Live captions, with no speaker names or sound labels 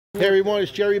Hey everyone,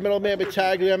 it's Jerry Metalman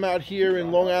Battaglia. I'm out here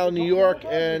in Long Island, New York,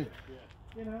 and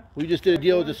we just did a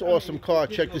deal with this awesome car.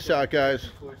 Check this out,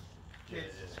 guys.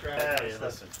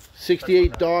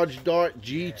 68 Dodge Dart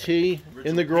GT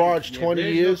in the garage, 20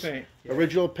 years.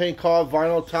 Original paint car,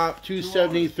 vinyl top,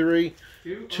 273,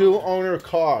 two-owner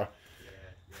car.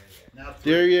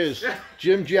 There he is,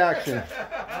 Jim Jackson.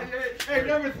 Hey,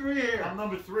 number 3 here. I'm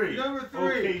number 3. Number 3.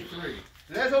 Okay, 3.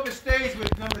 Let's hope it stays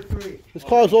with number 3. This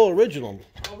car's all original.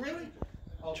 Oh, really?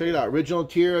 Check it out, original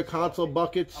interior, console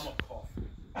buckets. I'm a cough.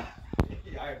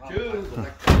 Yeah, I have 2.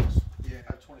 Yeah,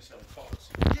 I have 27 cars.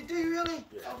 You do really?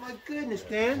 Yeah. Oh my goodness,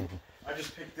 Dan. I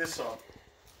just picked this up,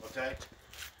 okay?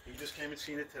 He just came and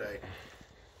seen it today.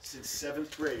 Since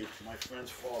 7th grade, my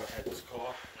friend's father had this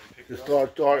car. And picked This it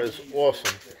up. Dart is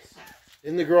awesome.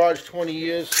 In the garage, 20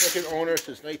 years, second owner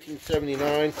since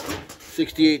 1979.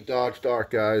 68 Dodge Dart,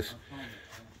 guys.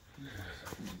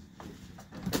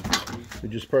 We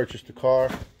just purchased the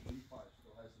car.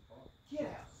 Yeah.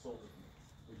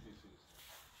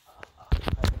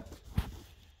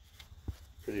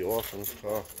 Pretty awesome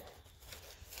car.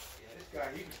 Yeah, this guy,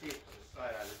 you can see it from the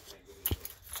side of this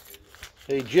thing.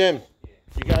 Hey Jim,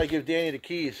 you gotta give Danny the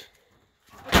keys.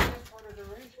 Yeah.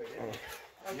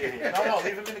 No,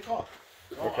 leave him in the car.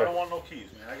 No, Okay. I don't want no keys,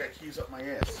 man. I got keys up my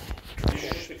ass.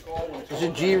 This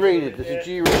is G-rated. This is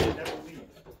G-rated.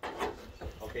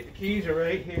 Okay, the keys are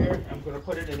right here. I'm going to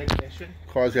put it in ignition.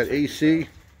 Car's got AC,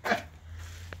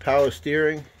 power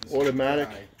steering, automatic,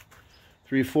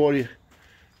 340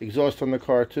 exhaust on the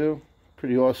car too.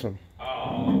 Pretty awesome.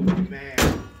 Oh man,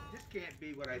 this can't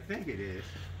be what I think it is.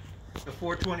 The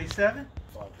 427?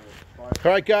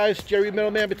 Alright guys, Jerry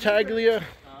Metalman Battaglia.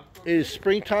 It is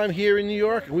springtime here in New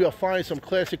York, and we are finding some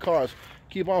classic cars.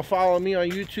 Keep on following me on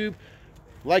YouTube.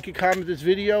 Like and comment this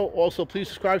video. Also, please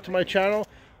subscribe to my channel.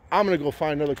 I'm going to go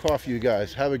find another car for you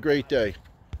guys. Have a great day.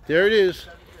 There it is.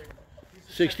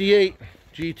 68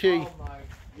 GT. Oh my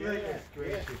goodness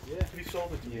gracious. He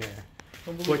sold it to me. Yeah.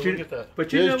 But you, look at that.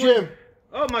 But you know There's what? Jim.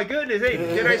 Oh my goodness, hey,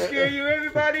 did I scare you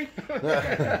everybody?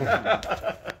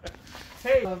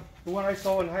 Hey, the one I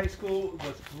saw in high school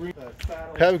was green.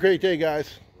 Have a great day,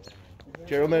 guys.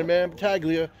 Jerry Metalman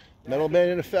Battaglia. Metal Man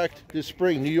in effect this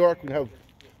spring. New York, we have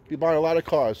be buying a lot of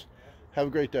cars. Have a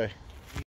great day.